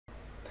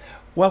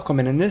Welcome,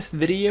 and in this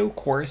video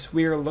course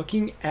we are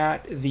looking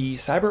at the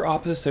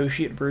CyberOps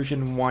Associate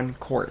version 1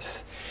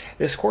 course.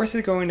 This course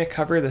is going to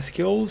cover the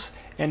skills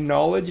and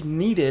knowledge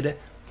needed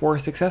for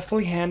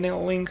successfully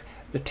handling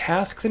the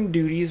tasks and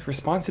duties,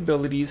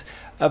 responsibilities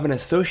of an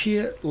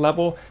associate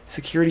level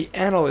security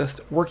analyst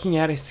working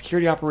at a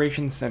security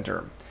operations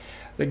center.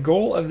 The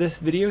goal of this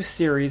video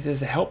series is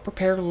to help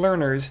prepare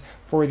learners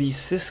for the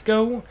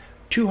Cisco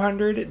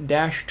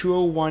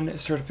 200-201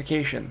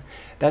 certification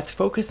that's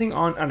focusing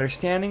on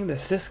understanding the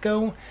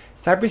Cisco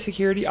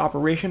Cybersecurity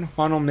Operation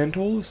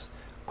Fundamentals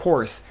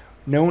course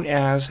known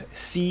as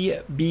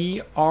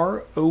CBROPS.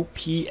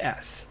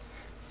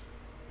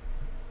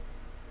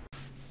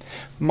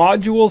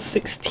 Module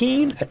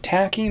 16,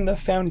 Attacking the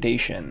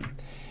Foundation.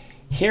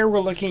 Here we're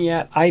looking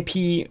at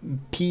IP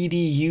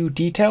PDU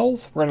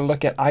details, we're going to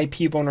look at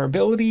IP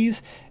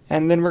vulnerabilities,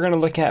 and then we're going to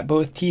look at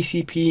both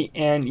TCP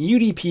and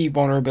UDP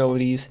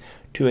vulnerabilities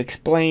to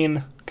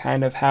explain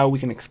kind of how we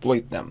can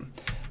exploit them.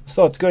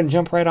 So let's go ahead and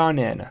jump right on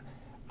in.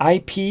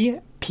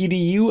 IP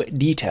PDU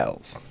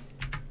details.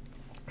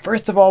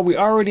 First of all, we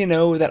already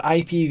know that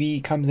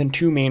IPv comes in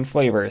two main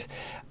flavors,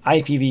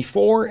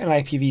 IPv4 and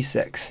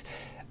IPv6.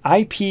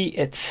 IP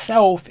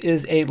itself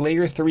is a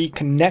layer 3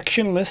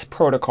 connectionless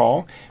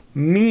protocol,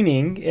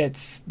 meaning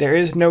there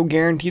is no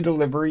guaranteed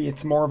delivery,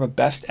 it's more of a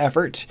best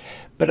effort,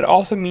 but it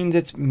also means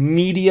it's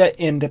media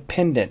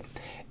independent.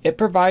 It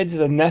provides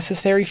the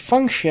necessary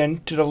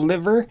function to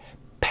deliver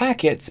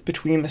packets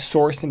between the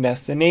source and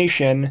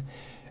destination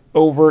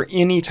over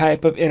any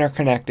type of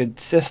interconnected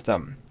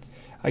system.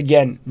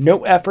 Again,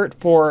 no effort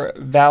for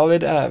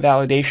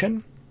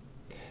validation.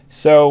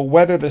 So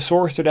whether the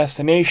source or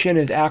destination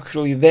is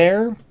actually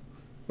there,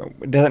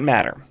 it doesn't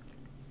matter.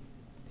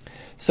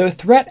 So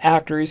threat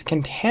actors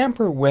can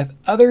tamper with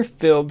other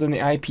fields in the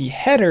IP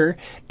header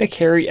to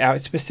carry out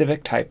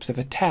specific types of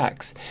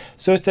attacks.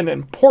 So it's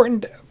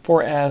important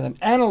as an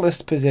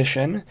analyst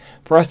position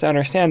for us to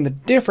understand the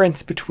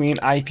difference between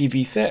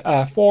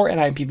IPv4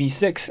 and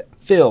IPv6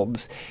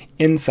 fields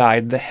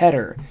inside the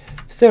header.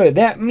 So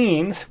that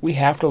means we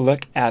have to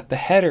look at the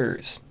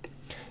headers.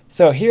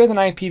 So here's an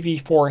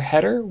IPv4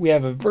 header. We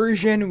have a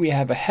version, we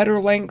have a header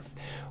length,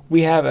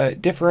 we have a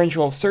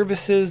differential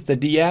services, the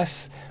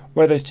DS,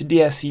 whether it's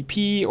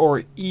DSCP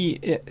or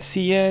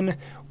ECN.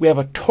 We have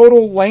a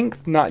total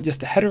length, not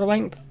just a header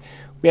length.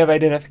 We have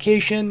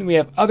identification, we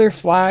have other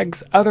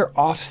flags, other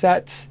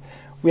offsets.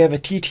 We have a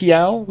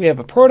TTL, we have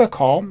a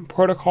protocol.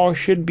 Protocol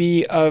should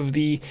be of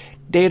the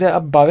data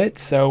above it,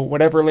 so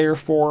whatever layer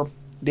 4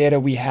 data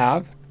we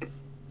have.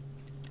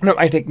 No,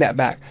 I take that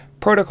back.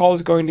 Protocol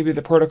is going to be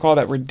the protocol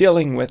that we're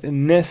dealing with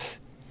in this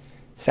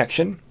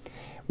section.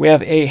 We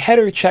have a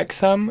header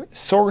checksum,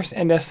 source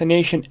and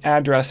destination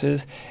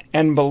addresses,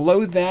 and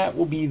below that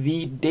will be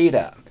the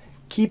data.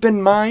 Keep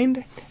in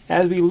mind,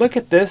 as we look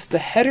at this, the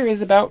header is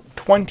about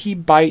 20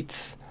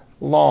 bytes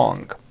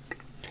long.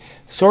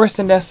 Source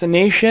and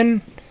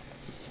destination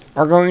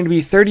are going to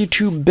be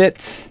 32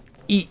 bits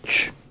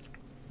each.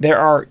 There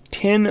are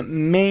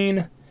 10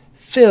 main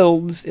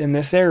fields in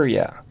this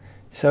area.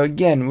 So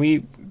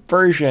again,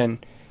 version,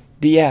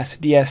 DS,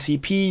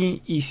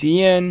 DSCP,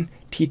 ECN,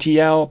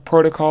 TTL,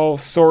 protocol,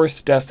 source,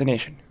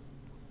 destination.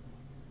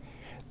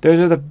 Those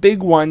are the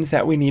big ones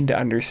that we need to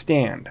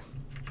understand.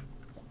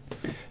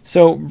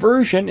 So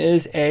version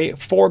is a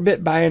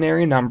 4-bit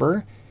binary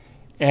number,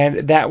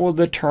 and that will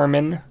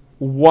determine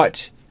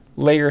what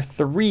layer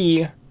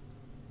 3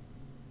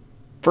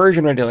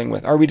 version we're dealing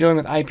with. Are we dealing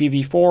with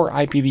IPv4 or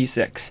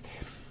IPv6?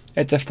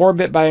 It's a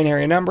 4-bit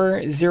binary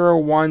number.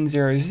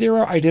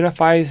 0100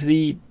 identifies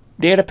the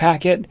data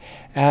packet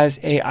as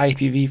a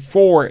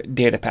IPv4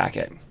 data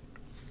packet.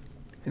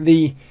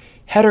 The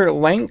header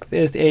length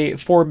is a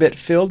 4-bit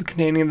field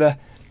containing the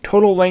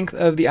total length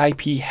of the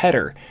IP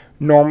header,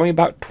 normally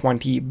about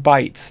 20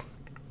 bytes.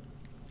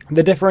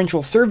 The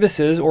differential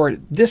services, or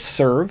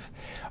diffserv,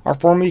 are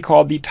formally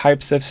called the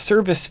types of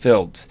service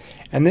fields,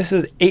 and this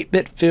is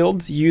 8-bit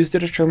fields used to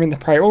determine the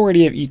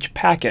priority of each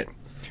packet.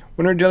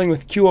 When we're dealing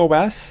with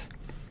QoS,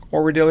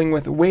 or we're dealing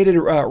with weighted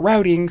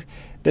routing,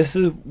 this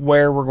is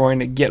where we're going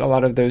to get a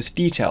lot of those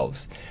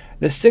details.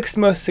 The 6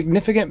 most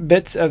significant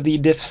bits of the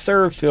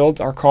diffserv fields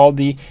are called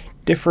the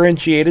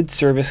differentiated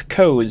service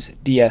codes,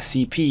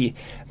 DSCP.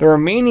 The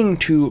remaining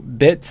 2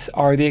 bits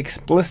are the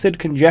explicit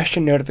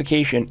congestion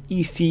notification,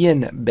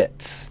 ECN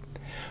bits.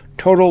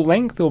 Total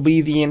length will be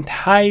the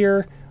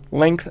entire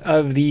length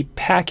of the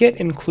packet,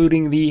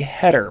 including the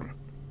header.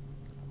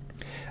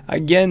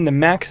 Again, the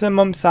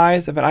maximum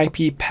size of an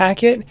IP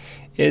packet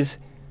is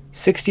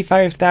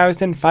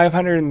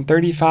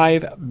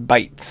 65,535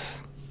 bytes.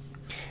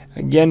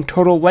 Again,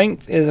 total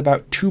length is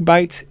about 2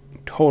 bytes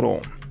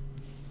total.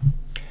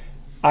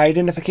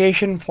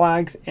 Identification,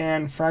 flags,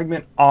 and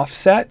fragment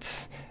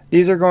offsets.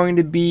 These are going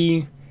to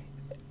be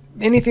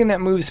anything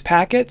that moves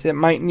packets. It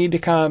might need to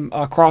come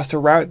across a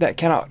route that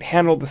cannot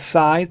handle the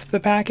size of the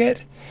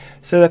packet,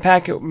 so the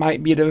packet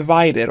might be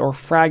divided or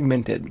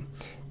fragmented.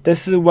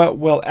 This is what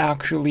will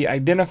actually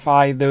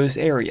identify those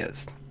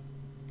areas.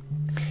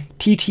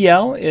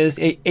 TTL is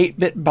a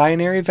 8-bit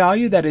binary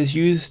value that is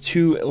used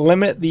to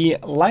limit the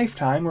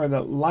lifetime or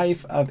the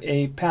life of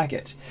a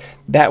packet.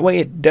 That way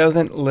it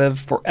doesn't live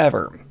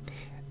forever.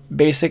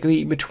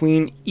 Basically,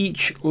 between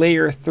each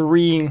layer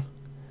 3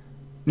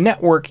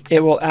 network,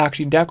 it will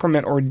actually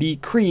decrement or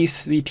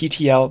decrease the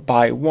TTL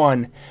by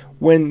 1.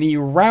 When the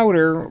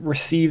router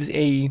receives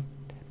a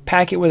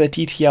packet with a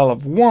TTL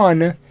of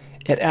 1,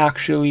 it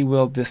actually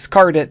will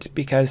discard it,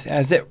 because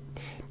as it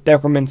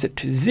decrements it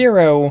to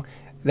 0,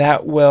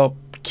 that will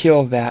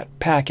kill that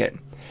packet.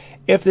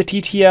 If the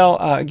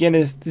TTL again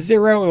is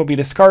 0, it will be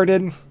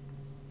discarded.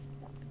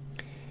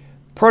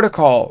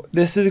 Protocol.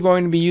 This is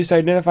going to be used to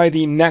identify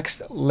the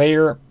next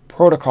layer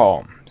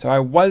protocol. So I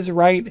was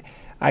right.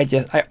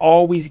 I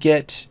always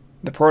get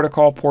the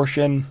protocol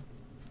portion.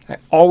 I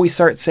always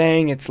start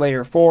saying it's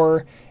layer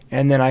 4,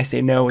 and then I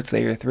say no, it's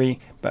layer 3.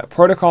 But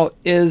protocol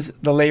is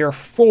the layer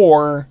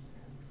 4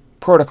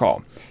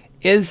 protocol.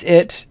 Is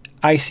it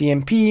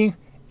ICMP?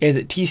 Is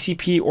it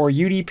TCP or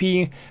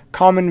UDP?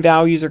 Common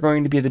values are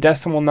going to be the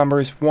decimal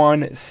numbers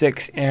 1,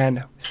 6,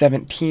 and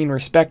 17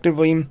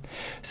 respectively.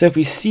 So if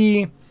we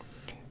see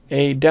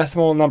a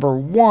decimal number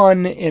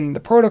 1 in the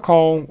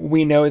protocol,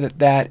 we know that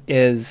that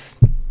is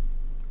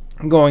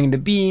going to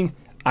be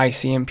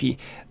ICMP.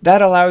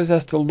 That allows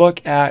us to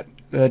look at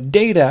the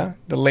data,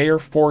 the layer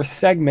 4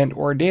 segment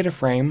or data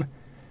frame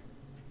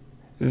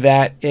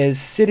that is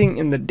sitting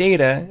in the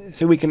data,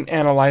 so we can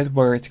analyze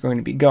where it's going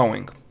to be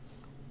going.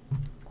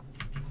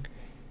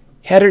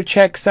 Header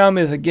checksum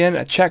is again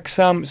a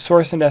checksum.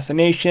 Source and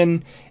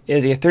destination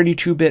is a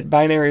 32-bit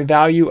binary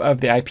value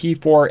of the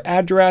IP4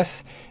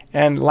 address.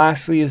 And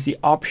lastly is the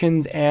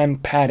options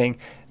and padding.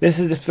 This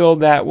is the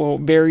field that will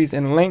varies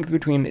in length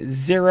between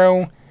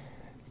 0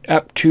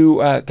 up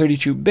to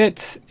 32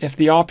 bits. If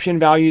the option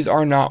values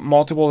are not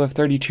multiple of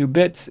 32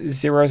 bits,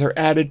 zeros are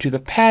added to the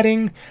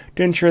padding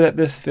to ensure that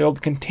this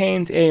field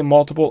contains a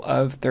multiple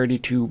of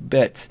 32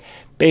 bits.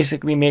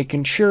 Basically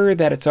making sure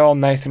that it's all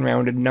nice and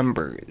rounded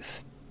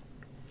numbers.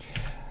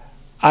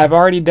 I've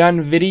already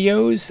done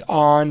videos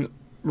on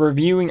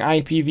reviewing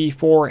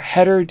IPv4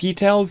 header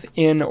details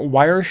in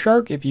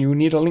Wireshark. If you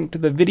need a link to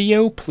the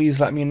video, please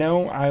let me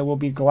know. I will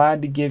be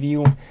glad to give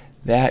you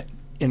that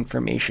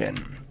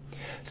information.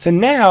 So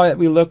now that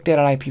we looked at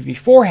an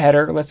IPv4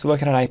 header, let's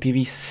look at an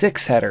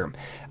IPv6 header.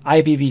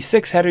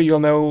 IPv6 header, you'll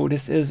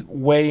notice, is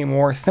way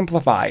more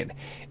simplified.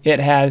 It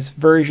has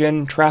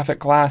version, traffic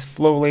class,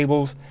 flow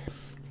labels,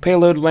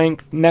 payload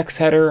length, next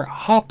header,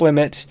 hop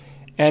limit,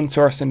 and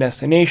source and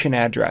destination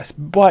address.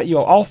 But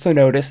you'll also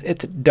notice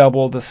it's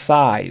double the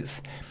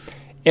size.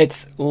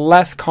 It's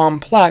less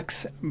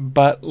complex,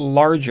 but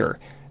larger.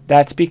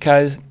 That's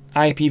because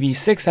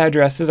IPv6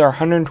 addresses are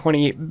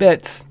 128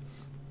 bits.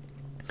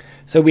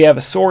 So we have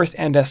a source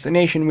and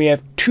destination. We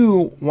have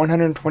two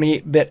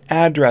 128-bit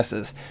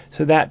addresses.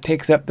 So that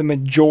takes up the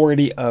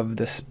majority of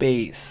the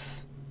space.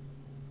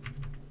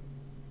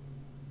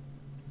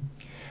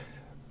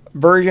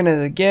 Version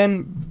is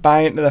again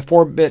the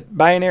 4-bit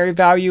binary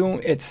value.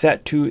 It's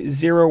set to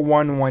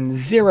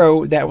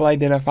 0110. That will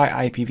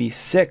identify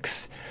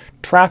IPv6.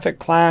 Traffic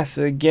class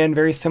is again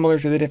very similar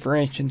to the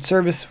differentiation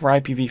service for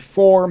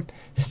IPv4,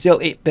 still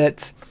 8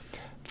 bits.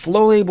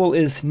 Flow label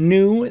is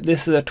new.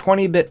 This is a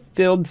 20-bit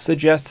field,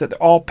 suggests that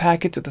all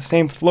packets with the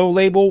same flow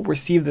label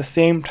receive the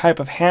same type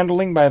of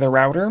handling by the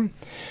router.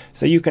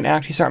 So you can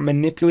actually start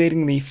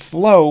manipulating the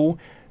flow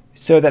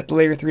so that the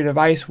layer 3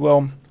 device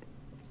will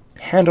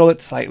handle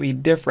it slightly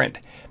different.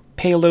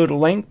 Payload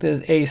length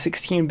is a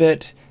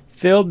 16-bit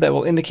field that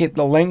will indicate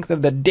the length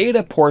of the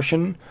data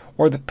portion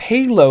or the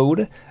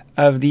payload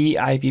of the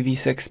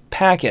IPv6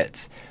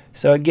 packets.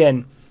 So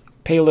again,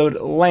 payload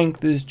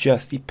length is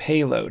just the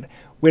payload.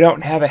 We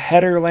don't have a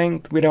header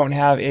length, we don't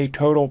have a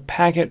total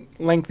packet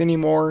length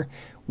anymore.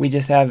 We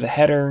just have the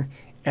header,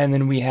 and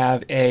then we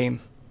have a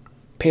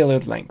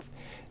payload length.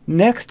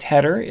 Next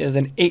header is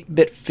an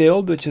 8-bit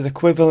field, which is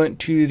equivalent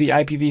to the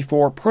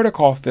IPv4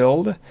 protocol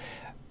field.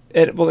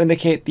 It will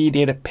indicate the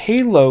data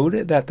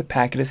payload that the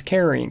packet is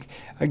carrying.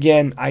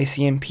 Again,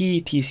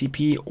 ICMP,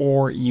 TCP,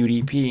 or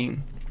UDP.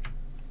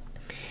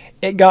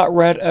 It got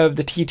rid of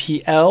the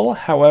TTL,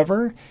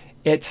 however,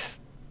 it's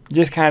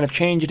just kind of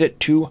changed it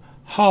to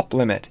hop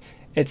limit.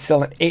 It's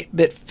still an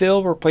 8-bit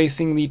fill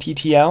replacing the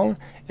TTL,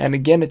 and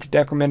again it's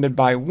decremented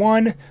by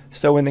 1,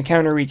 so when the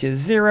counter reaches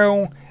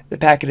 0, the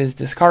packet is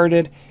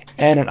discarded,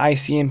 and an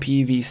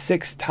ICMP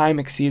v6 time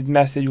exceeds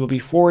message will be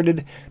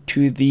forwarded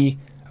to the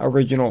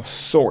original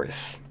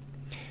source.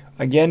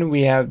 Again,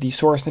 we have the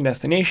source and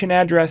destination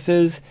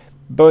addresses,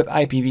 both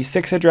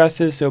IPv6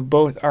 addresses, so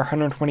both are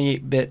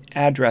 128-bit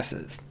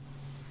addresses.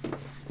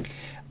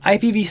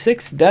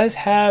 IPv6 does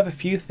have a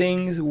few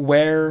things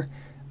where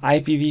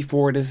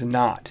IPv4 does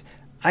not.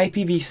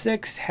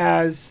 IPv6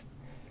 has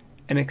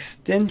an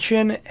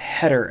extension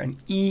header, an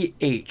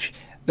EH,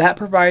 that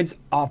provides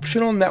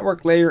optional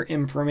network layer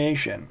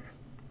information.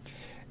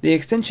 The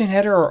extension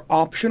header are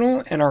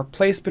optional and are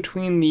placed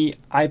between the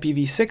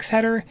IPv6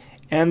 header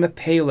and the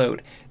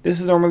payload. This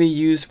is normally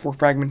used for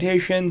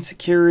fragmentation,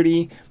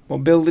 security,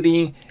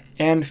 mobility,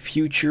 and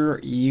future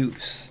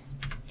use.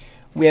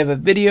 We have a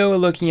video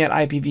looking at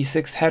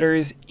IPv6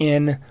 headers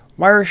in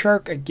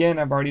Wireshark. Again,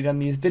 I've already done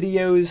these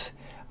videos.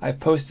 I've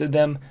posted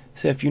them,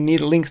 so if you need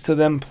links to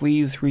them,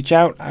 please reach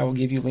out. I will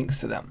give you links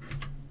to them.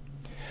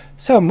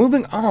 So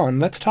moving on,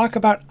 let's talk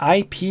about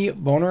IP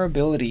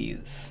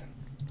vulnerabilities.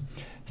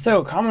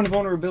 So common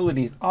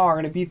vulnerabilities are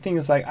going to be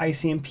things like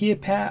ICMP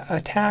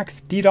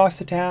attacks,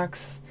 DDoS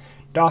attacks,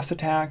 DOS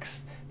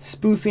attacks,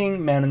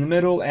 spoofing,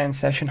 man-in-the-middle, and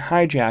session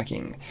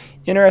hijacking.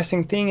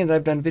 Interesting thing is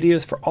I've done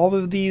videos for all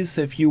of these,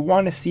 so if you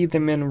want to see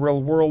them in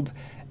real-world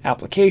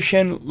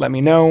application, let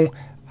me know.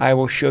 I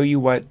will show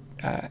you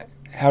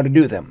how to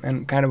do them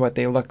and kind of what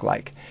they look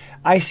like.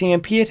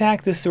 ICMP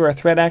attack, this is where a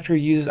threat actor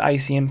uses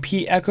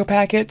ICMP echo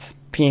packets,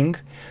 ping,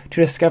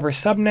 to discover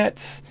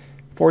subnets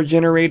for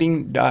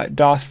generating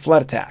DOS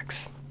flood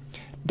attacks.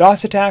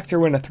 DOS attacks are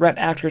when a threat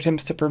actor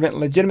attempts to prevent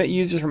legitimate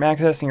users from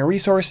accessing a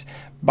resource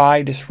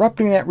by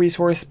disrupting that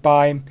resource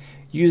by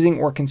using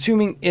or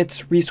consuming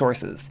its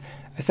resources.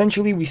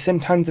 Essentially, we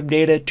send tons of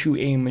data to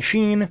a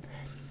machine,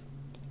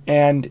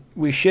 and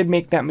we should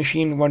make that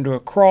machine run to a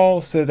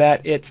crawl so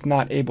that it's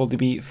not able to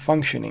be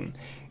functioning.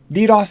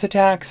 DDoS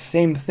attacks,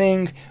 same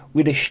thing.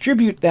 We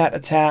distribute that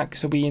attack,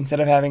 so instead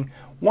of having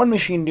one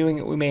machine doing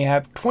it, we may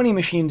have 20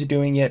 machines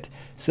doing it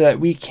so that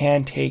we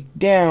can take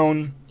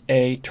down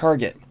a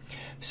target.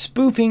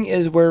 Spoofing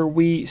is where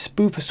we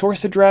spoof a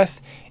source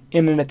address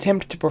in an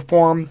attempt to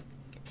perform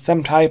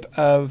some type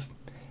of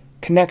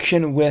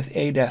connection with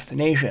a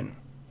destination.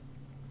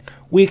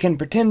 We can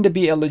pretend to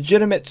be a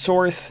legitimate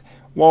source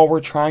while we're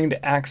trying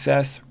to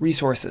access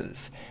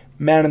resources.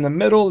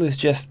 Man-in-the-middle is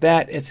just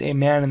that. It's a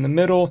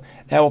man-in-the-middle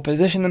that will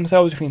position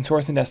themselves between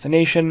source and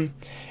destination,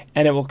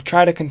 and it will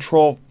try to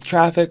control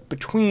traffic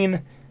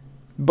between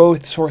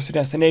both source and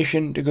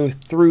destination to go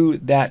through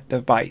that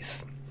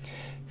device.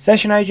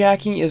 Session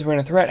hijacking is when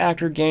a threat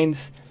actor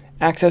gains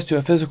access to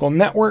a physical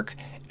network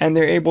and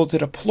they're able to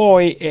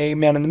deploy a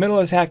man-in-the-middle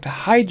attack to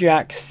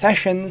hijack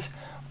sessions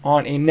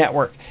on a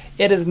network.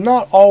 It is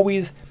not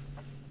always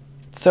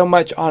so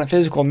much on a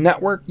physical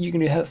network. You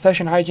can do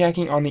session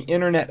hijacking on the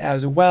internet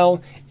as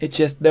well. It's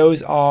just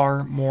those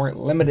are more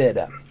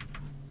limited.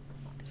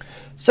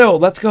 So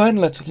let's go ahead and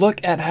let's look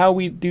at how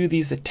we do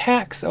these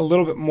attacks a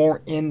little bit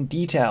more in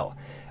detail.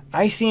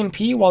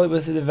 ICMP, while it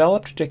was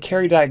developed to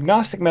carry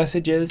diagnostic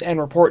messages and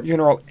report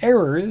general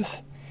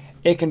errors,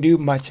 it can do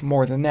much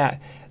more than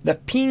that. The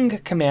ping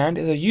command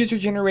is a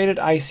user-generated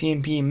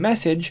ICMP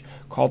message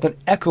called an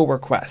echo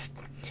request.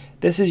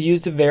 This is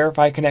used to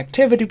verify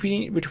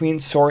connectivity between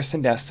source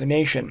and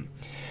destination.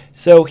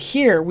 So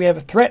here we have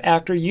a threat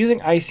actor using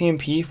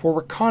ICMP for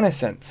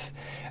reconnaissance.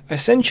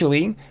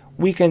 Essentially,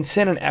 we can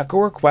send an echo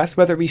request,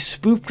 whether it be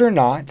spoofed or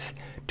not,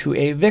 to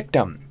a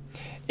victim.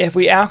 If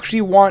we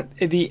actually want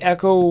the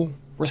echo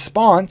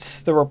response,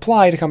 the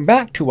reply, to come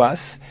back to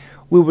us,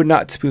 we would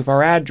not spoof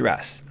our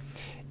address.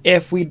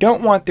 If we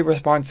don't want the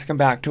response to come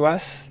back to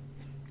us,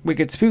 we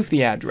could spoof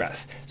the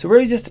address. So it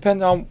really just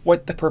depends on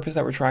what the purpose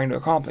that we're trying to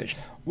accomplish.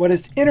 What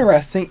is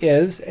interesting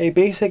is a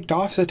basic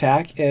DOS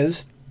attack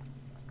is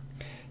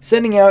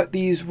sending out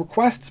these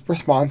request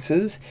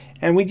responses,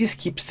 and we just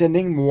keep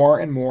sending more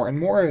and more and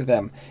more of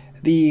them.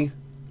 The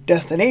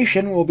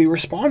destination will be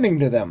responding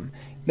to them.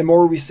 The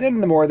more we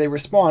send, the more they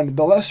respond,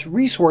 the less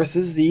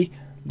resources the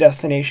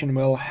destination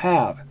will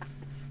have.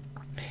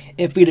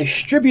 If we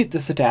distribute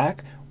this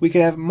attack, we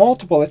can have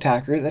multiple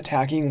attackers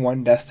attacking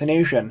one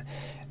destination.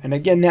 And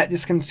again, that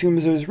just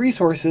consumes those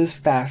resources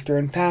faster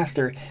and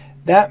faster.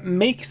 That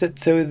makes it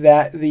so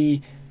that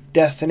the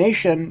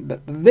destination, the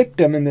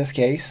victim in this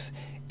case,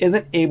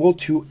 isn't able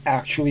to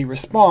actually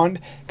respond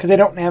because they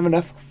don't have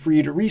enough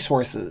freed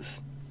resources.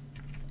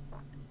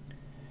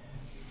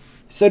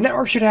 So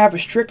networks should have a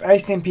strict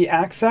ICMP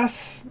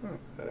access.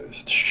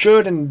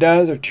 Should and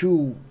does are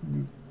two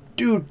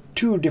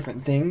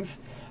different things.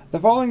 The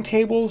following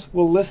tables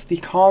will list the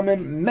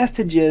common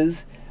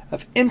messages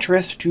of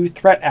interest to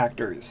threat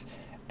actors.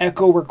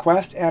 Echo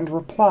request and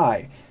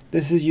reply.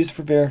 This is used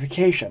for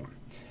verification.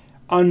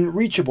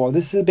 Unreachable.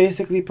 This is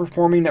basically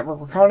performing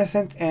network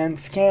reconnaissance and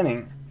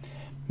scanning.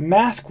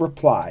 Mask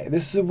reply.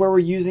 This is where we're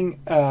using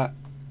an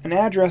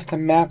address to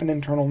map an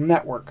internal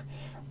network.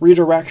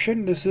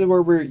 Redirection. This is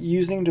where we're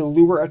using to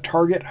lure a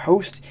target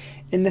host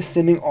into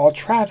sending all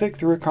traffic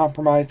through a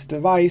compromised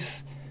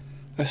device,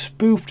 a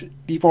spoofed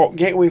default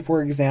gateway,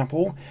 for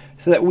example,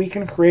 so that we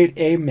can create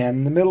a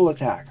man-in-the-middle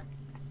attack.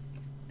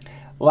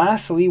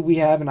 Lastly, we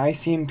have an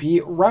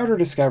ICMP router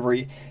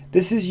discovery.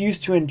 This is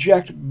used to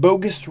inject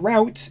bogus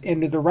routes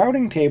into the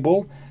routing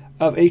table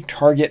of a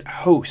target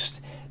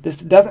host. This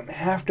doesn't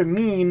have to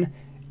mean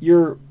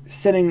you're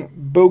sending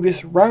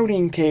bogus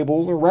routing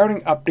table or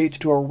routing updates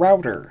to a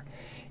router.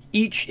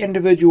 Each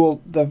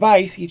individual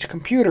device, each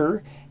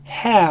computer,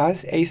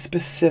 has a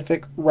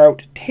specific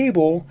route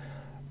table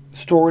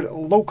stored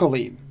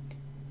locally.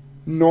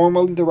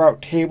 Normally the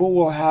route table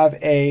will have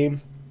a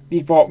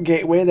default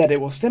gateway that it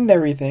will send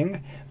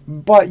everything,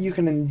 but you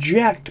can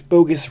inject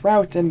bogus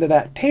routes into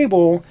that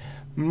table,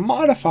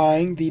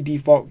 modifying the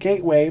default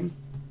gateway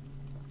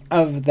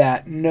of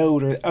that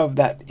node or of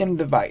that end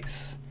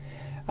device.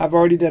 I've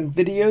already done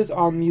videos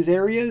on these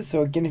areas,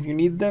 so again, if you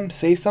need them,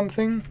 say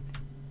something.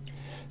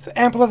 So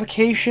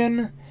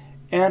amplification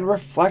and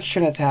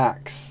reflection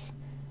attacks.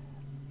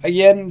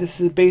 Again,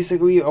 this is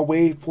basically a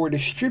way for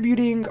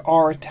distributing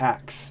our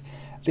attacks.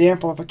 The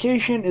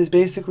amplification is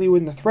basically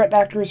when the threat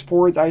actors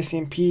forwards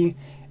ICMP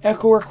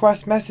echo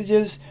request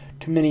messages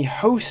to many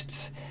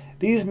hosts.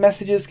 These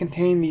messages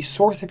contain the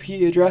source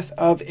IP address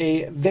of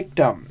a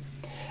victim.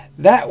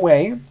 That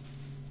way,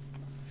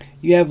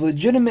 you have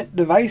legitimate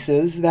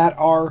devices that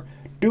are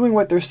doing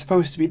what they're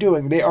supposed to be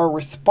doing. They are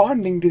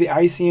responding to the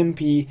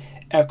ICMP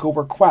echo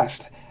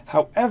request.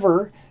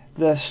 However,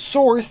 the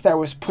source that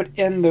was put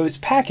in those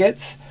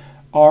packets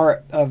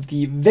are of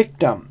the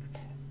victim.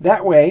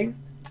 That way,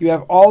 you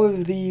have all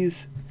of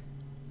these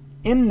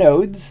end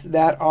nodes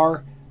that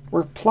are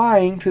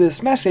replying to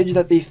this message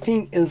that they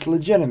think is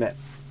legitimate.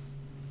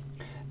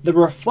 The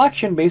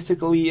reflection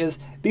basically is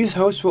these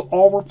hosts will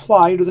all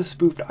reply to the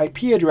spoofed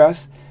IP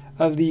address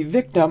of the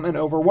victim and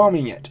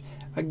overwhelming it.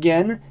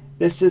 Again,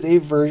 this is a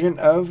version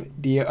of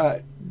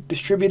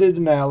distributed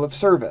denial of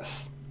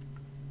service.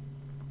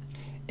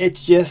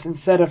 It's just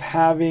instead of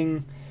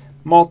having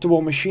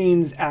multiple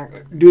machines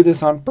do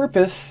this on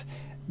purpose,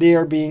 they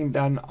are being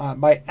done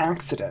by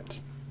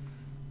accident.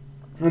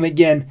 And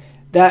again,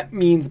 that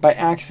means by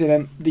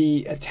accident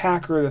the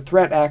attacker, the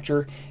threat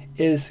actor,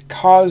 is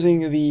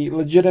causing the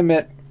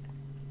legitimate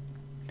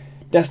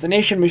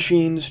destination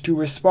machines to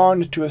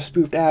respond to a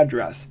spoofed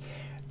address.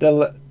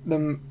 The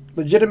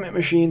legitimate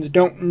machines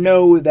don't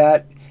know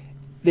that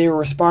they were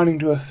responding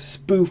to a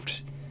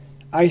spoofed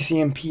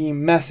ICMP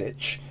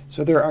message,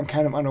 so they're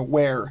kind of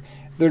unaware.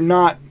 They're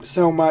not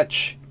so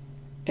much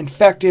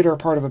infected or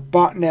part of a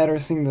botnet or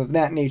things of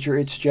that nature.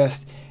 It's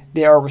just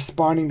they are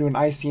responding to an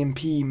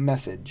ICMP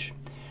message.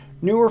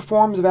 Newer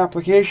forms of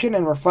application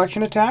and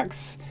reflection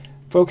attacks,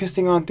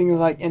 focusing on things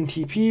like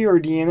NTP or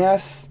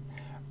DNS,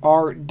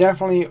 are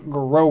definitely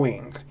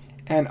growing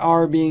and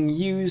are being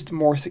used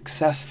more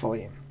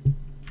successfully.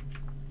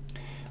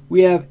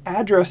 We have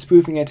address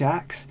spoofing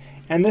attacks,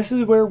 and this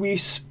is where we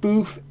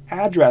spoof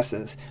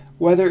addresses.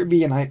 Whether it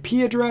be an IP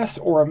address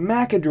or a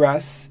MAC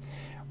address,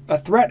 a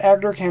threat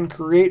actor can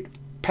create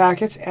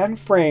packets and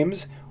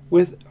frames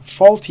with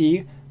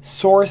faulty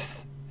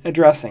source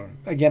addressing,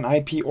 again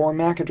IP or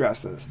MAC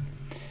addresses.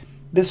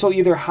 This will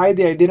either hide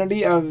the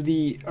identity of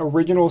the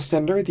original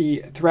sender,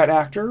 the threat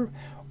actor,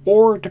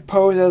 or to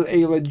pose as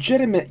a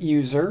legitimate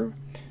user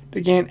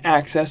to gain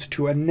access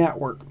to a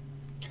network.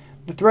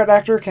 The threat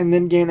actor can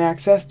then gain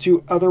access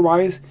to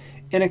otherwise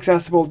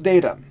inaccessible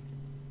data.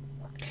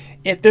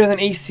 If there's an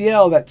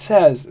ACL that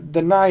says,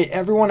 deny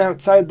everyone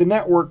outside the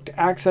network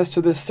access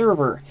to this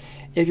server,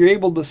 if you're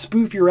able to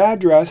spoof your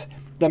address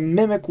to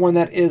mimic one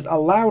that is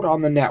allowed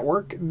on the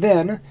network,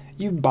 then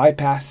you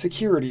bypass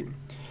security.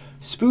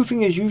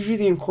 Spoofing is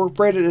usually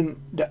incorporated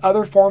into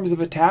other forms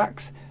of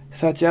attacks,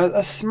 such as a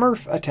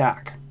Smurf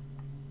attack.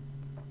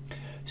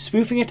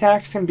 Spoofing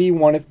attacks can be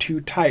one of two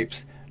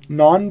types,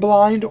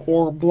 non-blind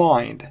or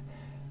blind.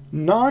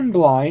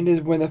 Non-blind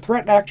is when the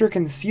threat actor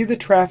can see the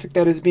traffic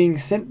that is being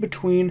sent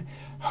between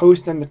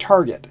host and the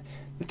target.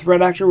 The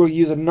threat actor will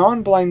use a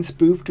non-blind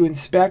spoof to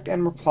inspect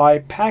and reply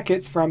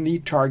packets from the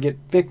target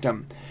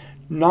victim.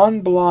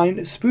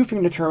 Non-blind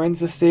spoofing determines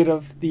the state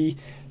of the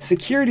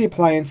security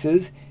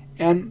appliances,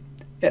 and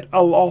it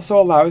also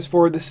allows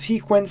for the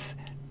sequence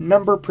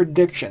number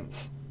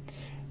predictions.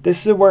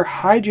 This is where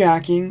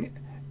hijacking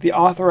the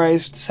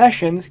authorized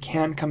sessions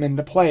can come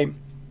into play,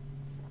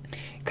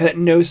 because it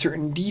knows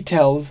certain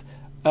details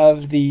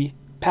of the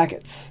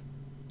packets.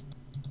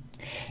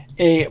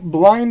 A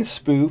blind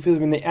spoof is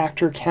when the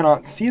actor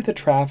cannot see the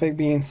traffic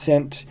being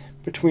sent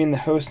between the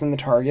host and the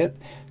target,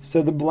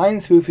 so the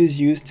blind spoof is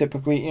used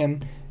typically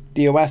in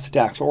DOS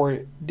attacks or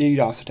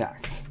DDoS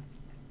attacks.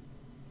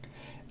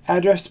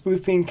 Address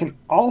spoofing can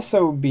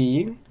also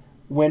be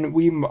when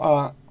we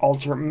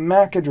alter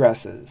MAC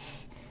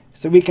addresses.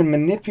 So we can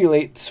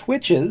manipulate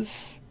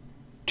switches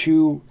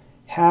to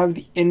have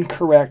the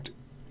incorrect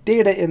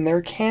data in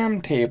their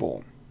CAM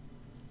table.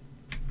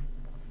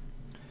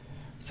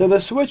 So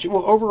the switch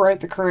will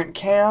overwrite the current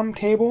CAM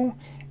table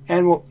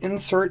and will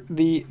insert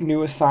the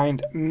new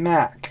assigned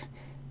MAC.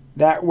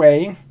 That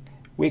way,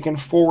 we can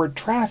forward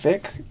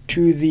traffic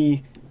to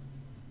the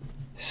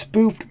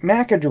spoofed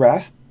MAC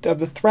address of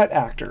the threat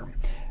actor.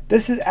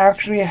 This is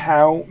actually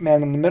how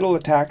man-in-the-middle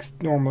attacks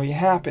normally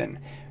happen.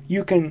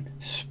 You can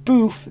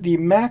spoof the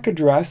MAC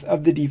address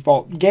of the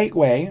default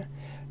gateway.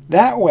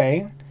 That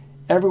way,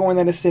 everyone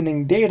that is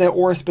sending data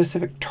or a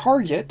specific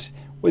target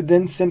would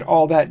then send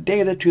all that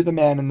data to the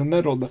man in the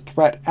middle, the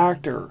threat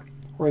actor,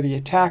 or the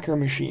attacker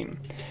machine.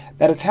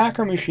 That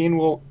attacker machine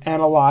will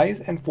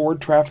analyze and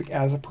forward traffic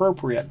as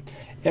appropriate.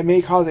 It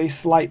may cause a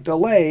slight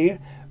delay,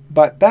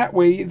 but that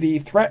way the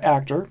threat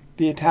actor,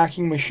 the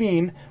attacking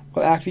machine,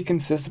 will actually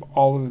consist of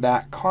all of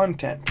that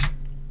content.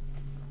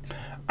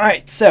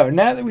 Alright, so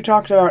now that we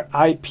talked about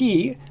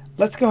IP,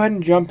 let's go ahead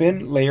and jump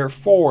in layer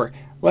 4.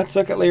 Let's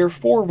look at layer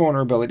 4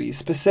 vulnerabilities,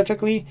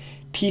 specifically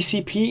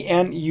TCP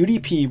and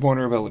UDP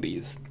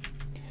vulnerabilities.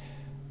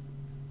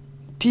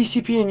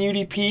 TCP and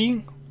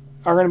UDP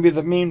are going to be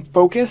the main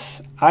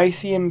focus.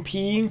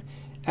 ICMP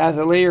as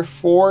a layer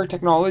 4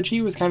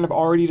 technology was kind of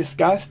already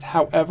discussed.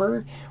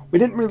 However, we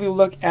didn't really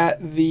look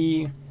at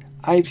the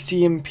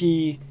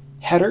ICMP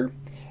header.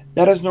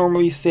 That is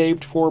normally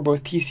saved for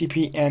both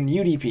TCP and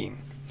UDP.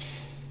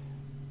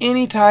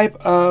 Any type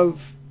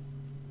of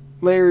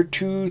layer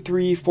 2,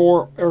 3,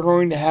 4 are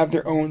going to have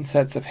their own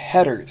sets of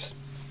headers.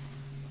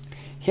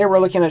 Here we're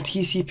looking at a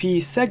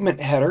TCP segment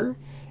header,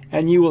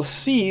 and you will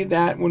see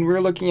that when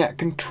we're looking at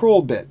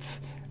control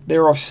bits,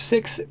 there are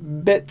 6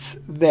 bits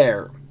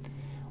there.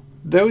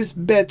 Those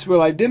bits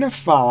will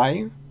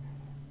identify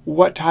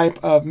what type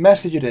of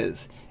message it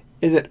is.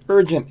 Is it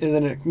urgent? Is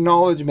it an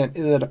acknowledgement?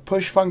 Is it a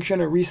push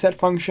function, a reset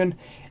function,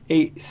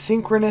 a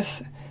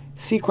synchronous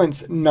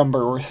sequence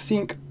number or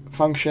sync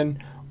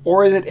function,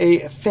 or is it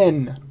a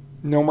FIN,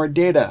 no more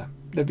data,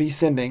 the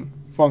vsending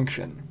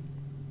function?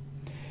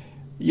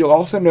 You'll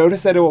also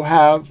notice that it will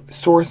have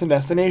source and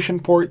destination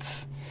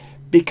ports.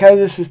 Because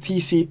this is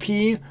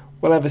TCP,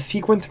 we'll have a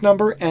sequence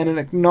number and an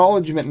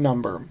acknowledgement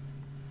number.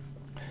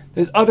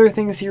 There's other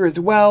things here as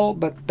well,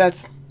 but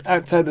that's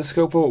outside the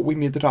scope of what we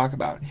need to talk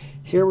about.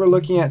 Here we're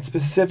looking at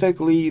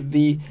specifically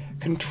the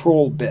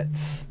control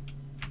bits.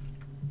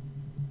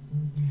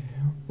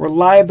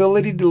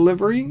 Reliability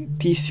delivery,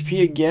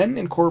 TCP again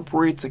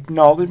incorporates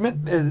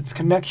acknowledgement. It's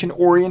connection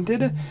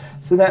oriented,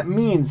 so that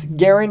means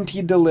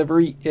guaranteed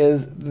delivery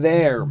is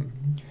there.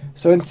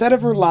 So instead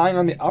of relying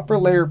on the upper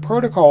layer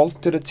protocols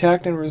to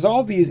detect and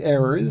resolve these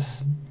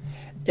errors,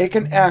 it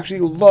can actually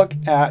look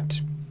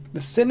at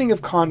the sending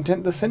of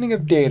content, the sending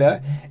of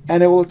data,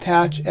 and it will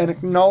attach an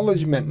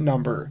acknowledgement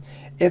number.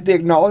 If the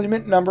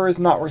acknowledgement number is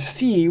not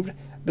received,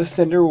 the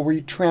sender will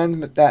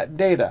retransmit that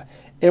data.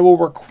 It will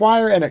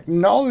require an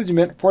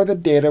acknowledgement for the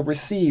data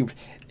received.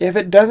 If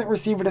it doesn't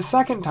receive it a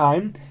second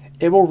time,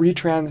 it will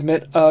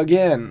retransmit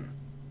again.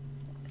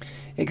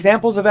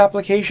 Examples of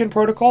application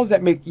protocols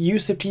that make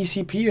use of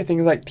TCP are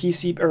things like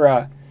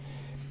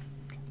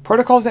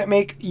protocols that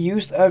make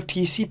use of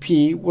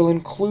TCP will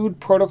include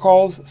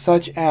protocols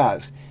such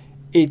as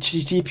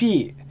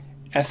HTTP,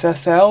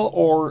 SSL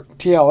or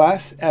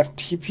TLS,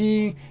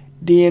 FTP,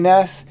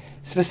 DNS,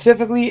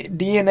 specifically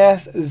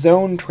DNS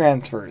zone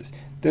transfers.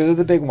 Those are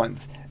the big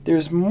ones.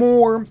 There's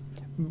more,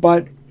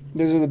 but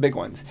those are the big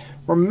ones.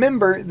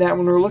 Remember that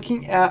when we're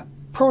looking at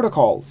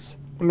protocols,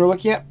 when we're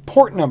looking at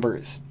port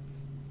numbers,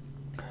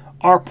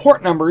 our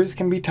port numbers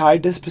can be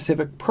tied to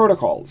specific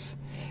protocols.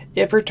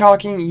 If we're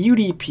talking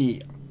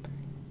UDP,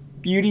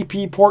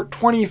 UDP port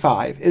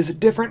 25 is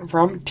different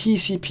from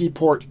TCP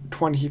port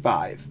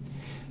 25.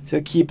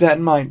 So keep that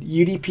in mind.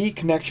 UDP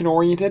connection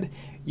oriented,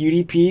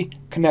 UDP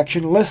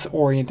connectionless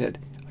oriented.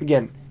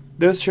 Again,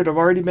 those should have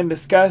already been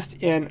discussed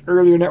in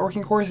earlier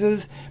networking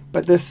courses,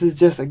 but this is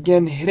just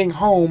again hitting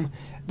home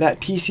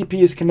that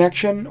TCP is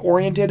connection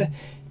oriented,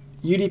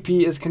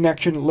 UDP is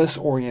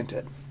connectionless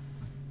oriented.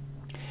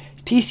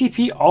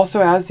 TCP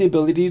also has the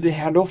ability to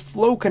handle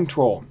flow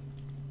control.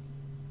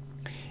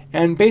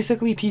 And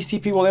basically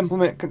TCP will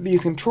implement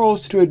these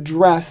controls to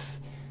address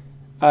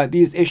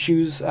these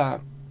issues when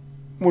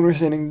we're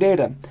sending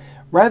data.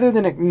 Rather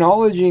than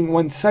acknowledging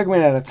one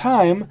segment at a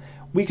time,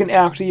 we can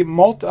actually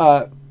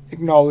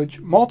acknowledge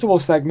multiple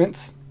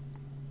segments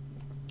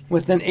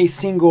within a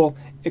single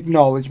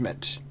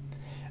acknowledgement.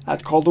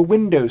 That's called a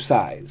window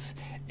size.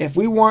 If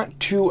we want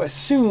to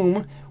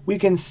assume we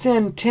can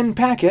send 10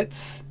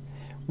 packets,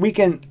 we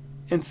can,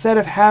 instead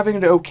of having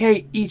to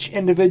okay each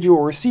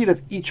individual receipt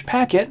of each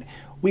packet,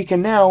 we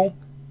can now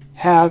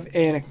have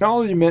an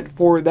acknowledgement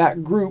for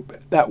that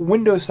group, that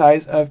window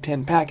size of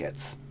 10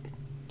 packets.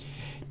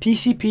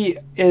 TCP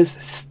is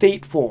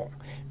stateful,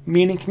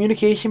 meaning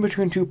communication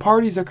between two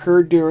parties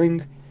occurred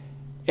during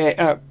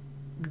an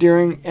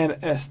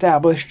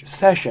established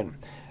session.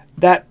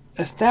 That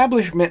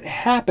establishment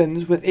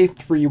happens with a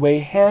three-way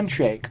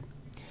handshake.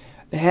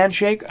 The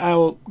handshake I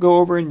will go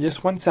over in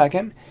just 1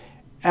 second.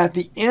 At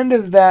the end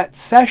of that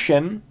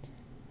session,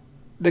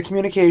 the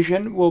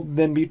communication will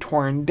then be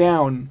torn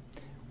down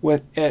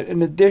with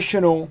an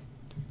additional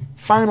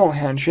final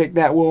handshake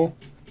that will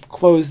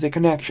close the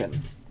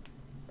connection.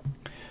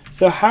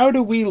 So how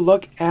do we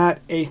look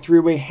at a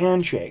three-way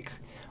handshake?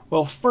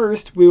 Well,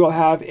 first we will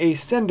have a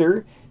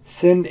sender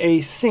send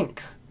a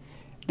sync.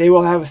 They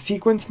will have a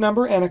sequence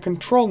number and a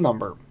control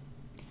number.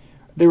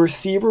 The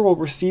receiver will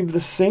receive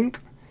the sync.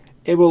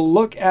 It will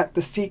look at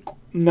the sync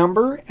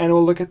number and it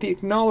will look at the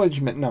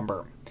acknowledgement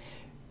number.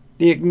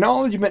 The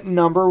acknowledgement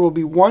number will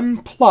be 1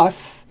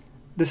 plus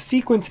the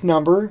sequence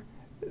number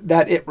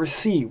that it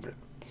received.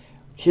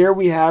 Here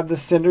we have the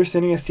sender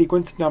sending a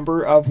sequence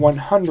number of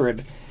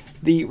 100.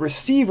 The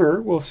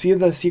receiver will see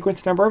the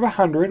sequence number of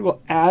 100,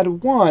 will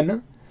add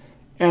 1,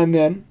 and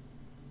then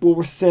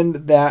will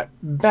send that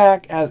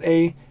back as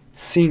a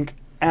sync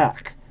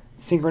ACK,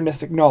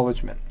 synchronous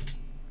acknowledgement.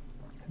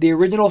 The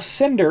original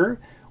sender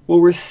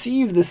will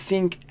receive the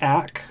sync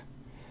ACK,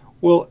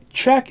 will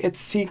check its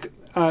sync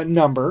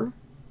number,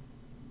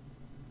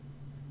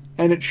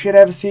 and it should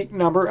have a seek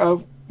number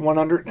of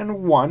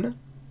 101.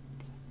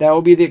 That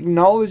will be the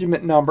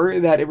acknowledgement number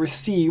that it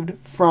received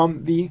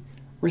from the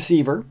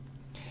receiver.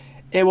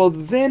 It will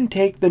then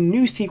take the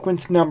new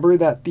sequence number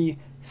that the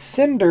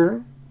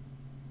sender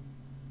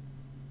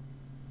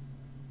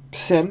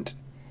sent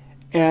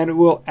and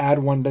will add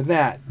 1 to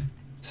that.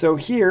 So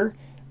here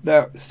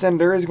the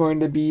sender is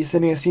going to be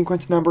sending a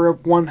sequence number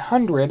of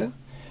 100,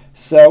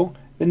 so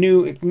the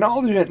new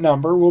acknowledgement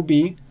number will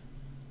be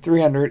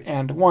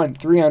 301,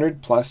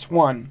 300 plus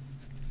 1.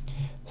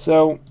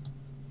 So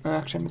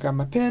actually, I'm going to grab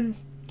my pen.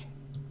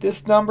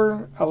 This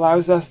number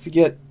allows us to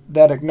get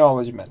that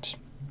acknowledgement.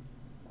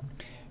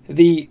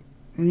 The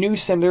new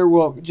sender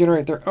will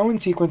generate their own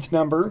sequence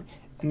number,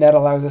 and that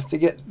allows us to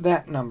get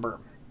that number.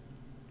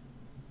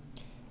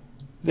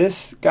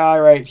 This guy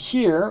right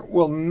here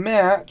will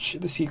match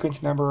the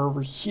sequence number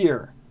over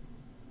here.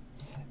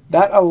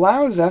 That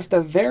allows us to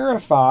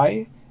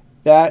verify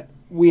that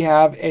we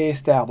have an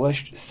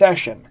established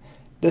session.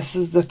 This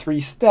is the 3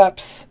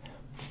 steps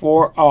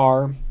for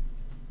our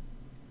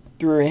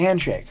three-way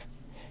handshake.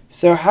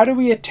 So how do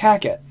we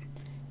attack it?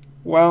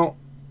 Well,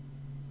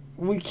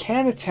 we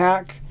can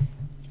attack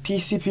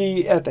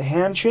TCP at the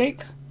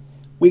handshake.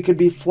 We could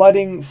be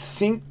flooding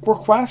sync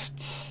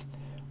requests.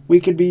 We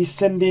could be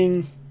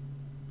sending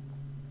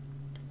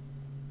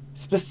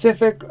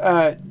specific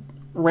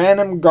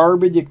random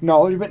garbage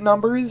acknowledgement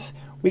numbers.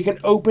 We can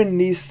open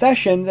these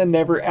sessions and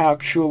never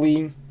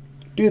actually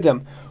do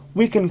them.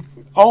 We can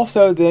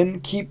also then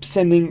keep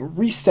sending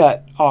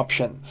reset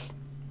options.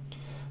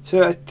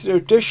 So a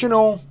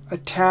traditional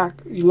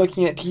attack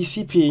looking at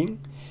TCP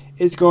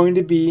is going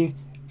to be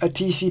a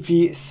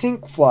TCP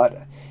sync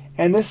flood.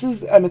 And this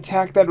is an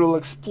attack that will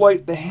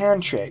exploit the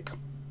handshake.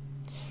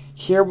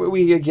 Here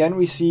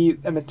we see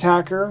an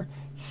attacker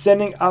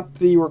sending up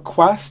the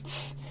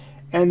requests,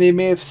 and they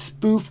may have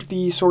spoofed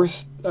the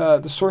source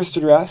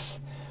address.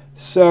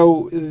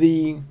 So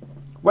the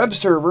web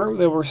server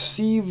will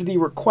receive the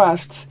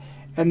requests,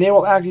 and they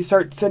will actually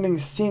start sending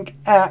sync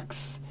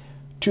X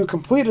to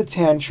complete its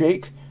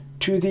handshake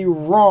to the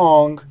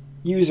wrong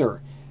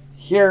user.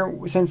 Here,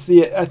 since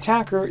the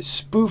attacker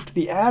spoofed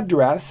the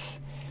address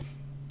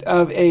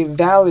of a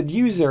valid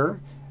user,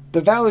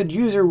 the valid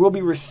user will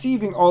be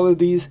receiving all of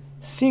these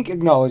sync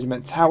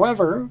acknowledgements.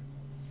 However,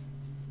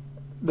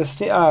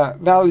 the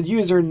valid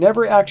user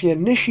never actually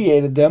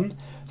initiated them,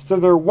 so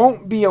there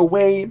won't be a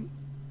way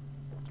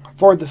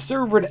for the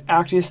server to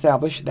actually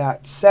establish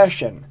that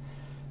session.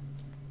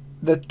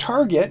 The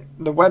target,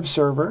 the web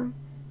server,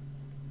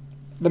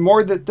 the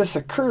more that this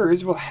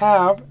occurs, will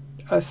have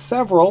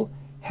several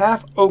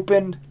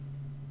half-opened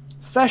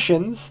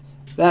sessions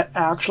that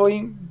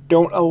actually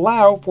don't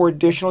allow for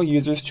additional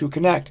users to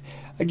connect.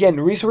 Again,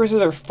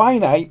 resources are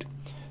finite,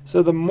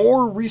 so the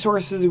more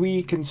resources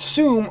we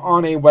consume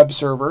on a web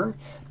server,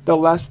 the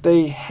less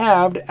they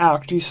have to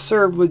actually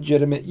serve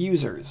legitimate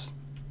users.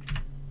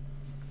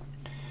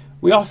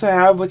 We also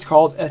have what's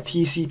called a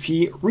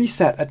TCP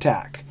reset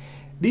attack.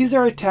 These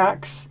are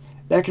attacks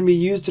that can be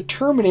used to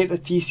terminate a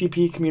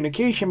TCP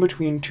communication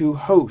between 2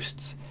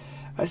 hosts.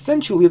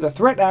 Essentially, the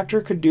threat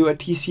actor could do a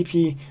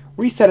TCP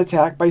reset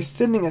attack by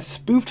sending a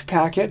spoofed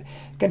packet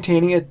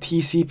containing a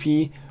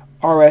TCP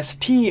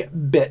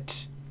RST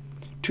bit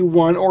to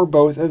one or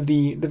both of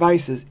the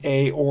devices,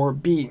 A or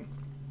B.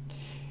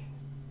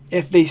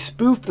 If they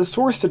spoof the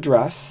source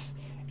address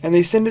and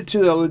they send it to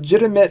the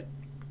legitimate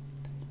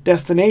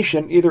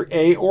destination, either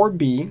A or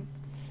B,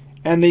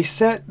 and they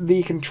set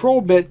the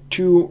control bit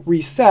to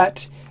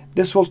reset,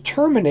 this will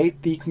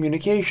terminate the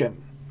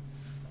communication.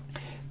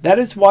 That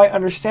is why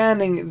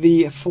understanding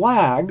the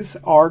flags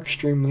are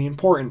extremely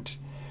important.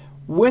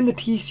 When the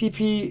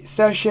TCP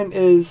session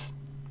is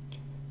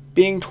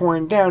being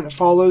torn down, it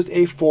follows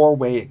a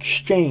 4-way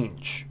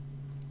exchange.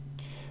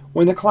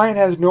 When the client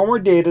has no more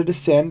data to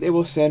send, it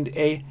will send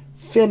a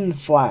FIN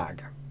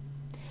flag.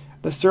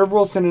 The server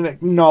will send an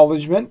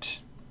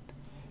acknowledgement.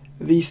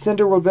 The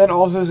sender will then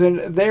also send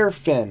their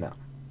FIN.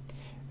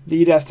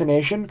 The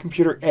destination,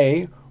 computer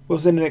A, will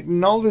send an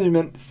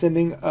acknowledgement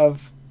sending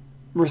of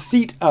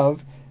receipt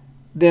of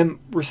them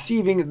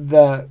receiving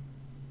the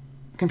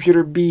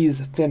computer B's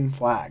FIN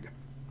flag.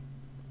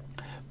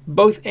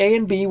 Both A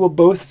and B will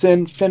both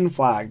send FIN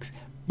flags.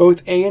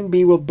 Both A and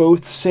B will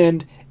both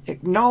send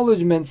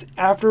acknowledgements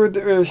after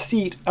the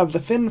receipt of the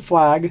FIN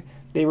flag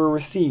they were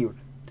received.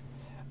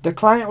 The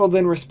client will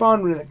then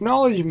respond with an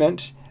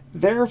acknowledgement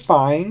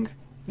verifying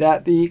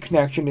that the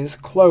connection is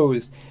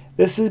closed.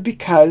 This is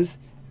because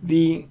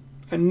the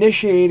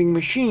initiating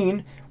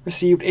machine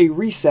received a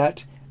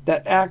reset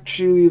that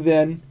actually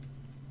then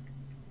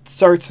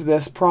starts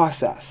this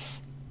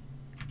process.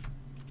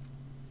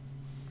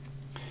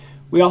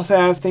 We also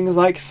have things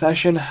like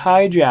session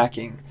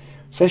hijacking.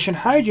 Session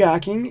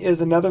hijacking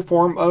is another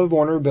form of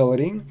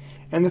vulnerability,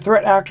 and the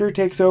threat actor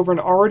takes over an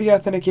already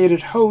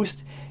authenticated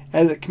host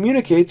as it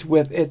communicates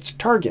with its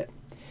target.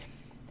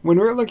 When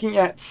we're looking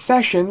at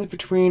sessions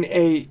between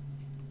a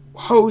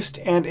host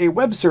and a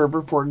web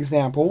server, for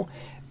example,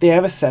 they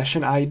have a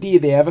session ID,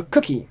 they have a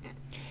cookie.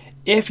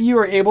 If you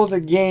are able to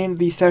gain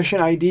the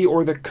session ID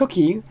or the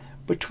cookie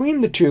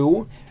between the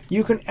two,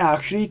 you can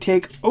actually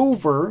take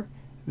over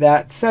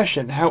that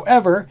session.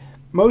 However,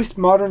 most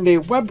modern day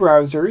web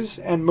browsers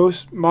and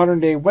most modern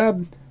day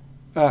web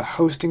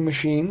hosting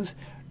machines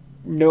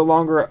no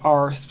longer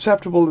are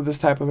susceptible to this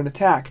type of an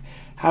attack.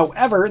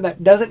 However,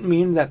 that doesn't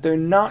mean that they're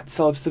not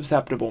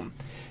susceptible.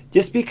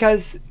 Just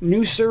because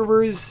new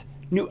servers,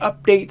 new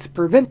updates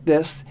prevent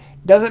this,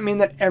 doesn't mean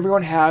that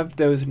everyone have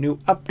those new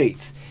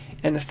updates.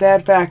 And the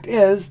sad fact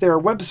is, there are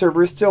web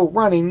servers still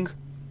running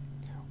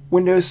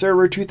Windows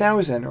Server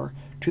 2000 or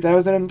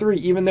 2003,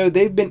 even though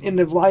they've been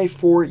end of life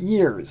for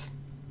years.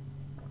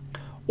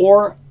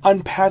 Or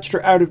unpatched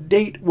or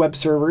out-of-date web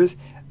servers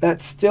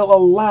that still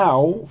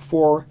allow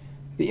for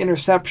the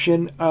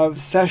interception of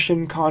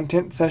session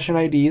content, session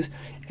IDs,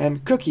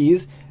 and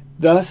cookies,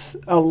 thus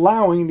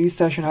allowing these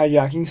session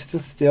hijackings to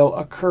still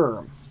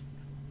occur.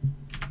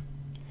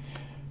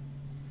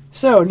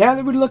 So now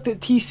that we looked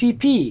at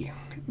TCP,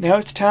 now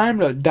it's time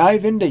to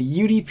dive into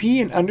UDP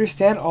and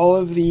understand all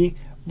of the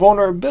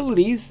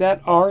vulnerabilities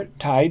that are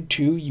tied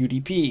to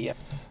UDP.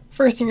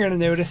 First thing you're going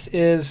to notice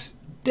is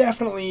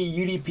definitely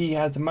UDP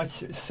has a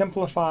much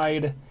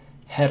simplified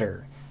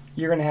header.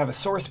 You're going to have a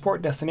source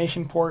port,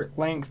 destination port,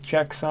 length,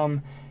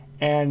 checksum,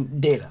 and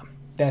data.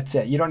 That's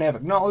it. You don't have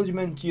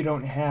acknowledgement, you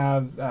don't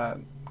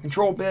have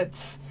control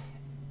bits.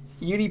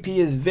 UDP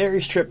is very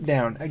stripped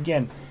down.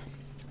 Again,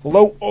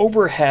 low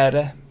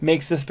overhead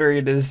makes this very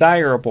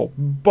desirable,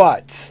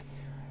 but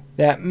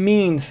that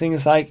means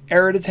things like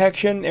error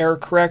detection, error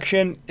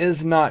correction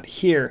is not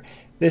here.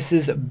 This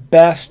is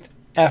best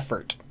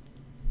effort.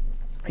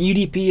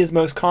 UDP is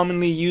most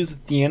commonly used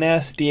with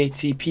DNS,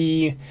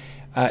 DHCP,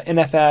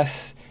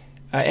 NFS,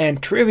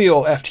 and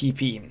trivial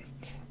FTP.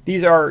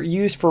 These are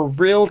used for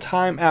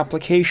real-time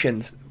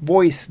applications,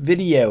 voice,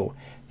 video,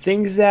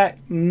 things that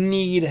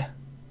need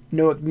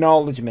no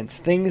acknowledgements,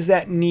 things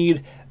that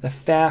need the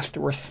fast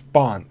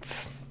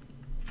response.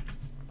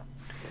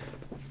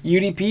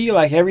 UDP,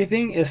 like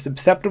everything, is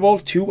susceptible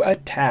to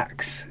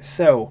attacks.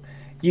 So,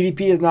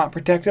 UDP is not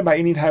protected by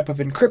any type of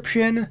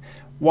encryption.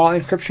 While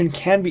encryption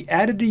can be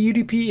added to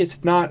UDP,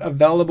 it's not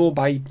available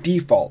by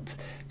default.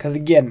 Because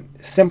again,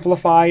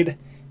 simplified,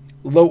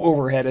 low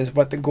overhead is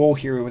what the goal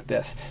here with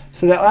this.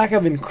 So that lack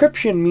of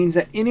encryption means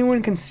that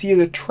anyone can see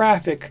the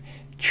traffic,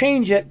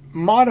 change it,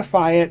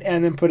 modify it,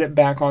 and then put it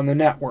back on the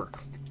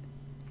network.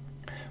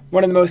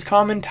 One of the most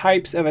common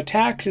types of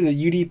attacks is a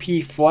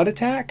UDP flood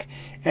attack.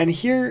 And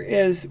here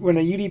is when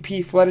a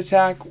UDP flood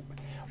attack,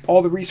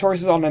 all the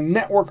resources on a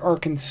network are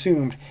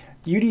consumed.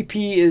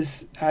 UDP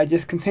is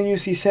just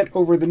continuously sent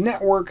over the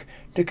network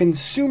to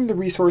consume the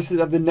resources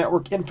of the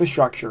network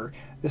infrastructure,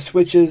 the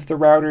switches, the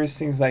routers,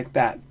 things like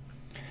that.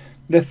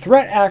 The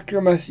threat actor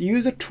must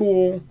use a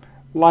tool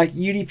like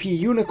UDP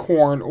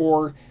Unicorn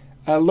or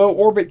low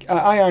orbit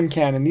ion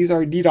cannon. These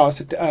are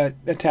DDoS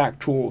attack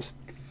tools.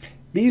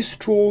 These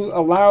tools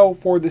allow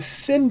for the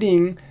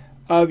sending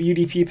of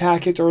UDP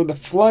packets or the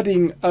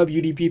flooding of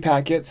UDP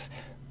packets,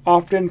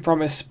 often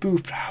from a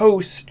spoofed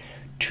host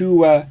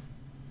to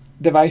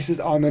devices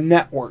on the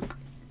network.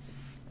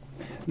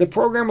 The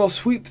program will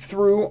sweep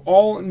through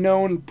all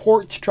known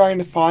ports trying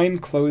to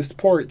find closed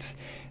ports.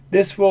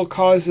 This will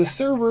cause the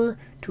server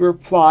to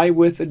reply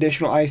with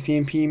additional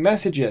ICMP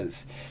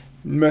messages,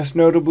 most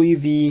notably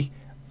the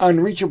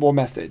unreachable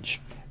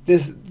message.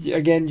 This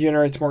again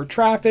generates more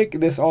traffic.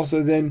 This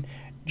also then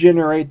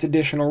generates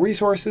additional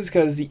resources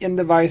because the end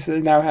device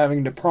is now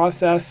having to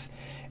process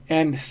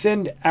and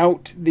send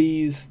out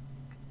these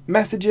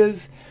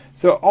messages.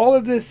 So all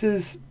of this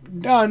is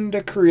done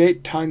to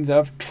create tons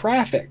of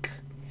traffic,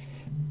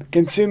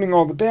 consuming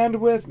all the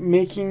bandwidth,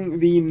 making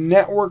the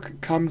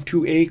network come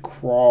to a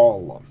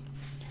crawl.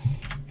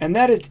 And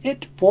that is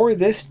it for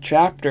this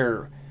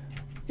chapter.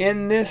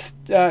 In this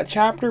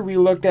chapter, we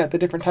looked at the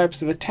different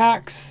types of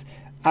attacks: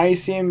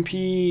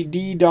 ICMP,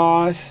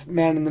 DDoS,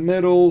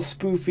 man-in-the-middle,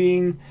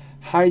 spoofing,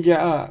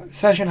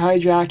 session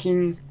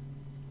hijacking.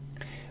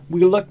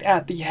 We looked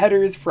at the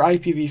headers for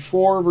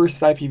IPv4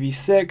 versus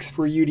IPv6,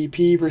 for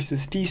UDP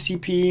versus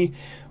TCP.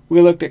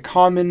 We looked at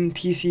common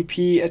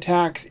TCP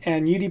attacks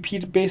and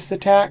UDP-based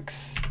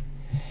attacks.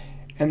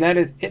 And that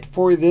is it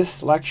for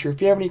this lecture.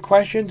 If you have any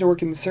questions or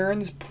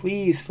concerns,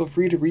 please feel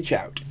free to reach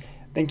out.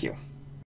 Thank you.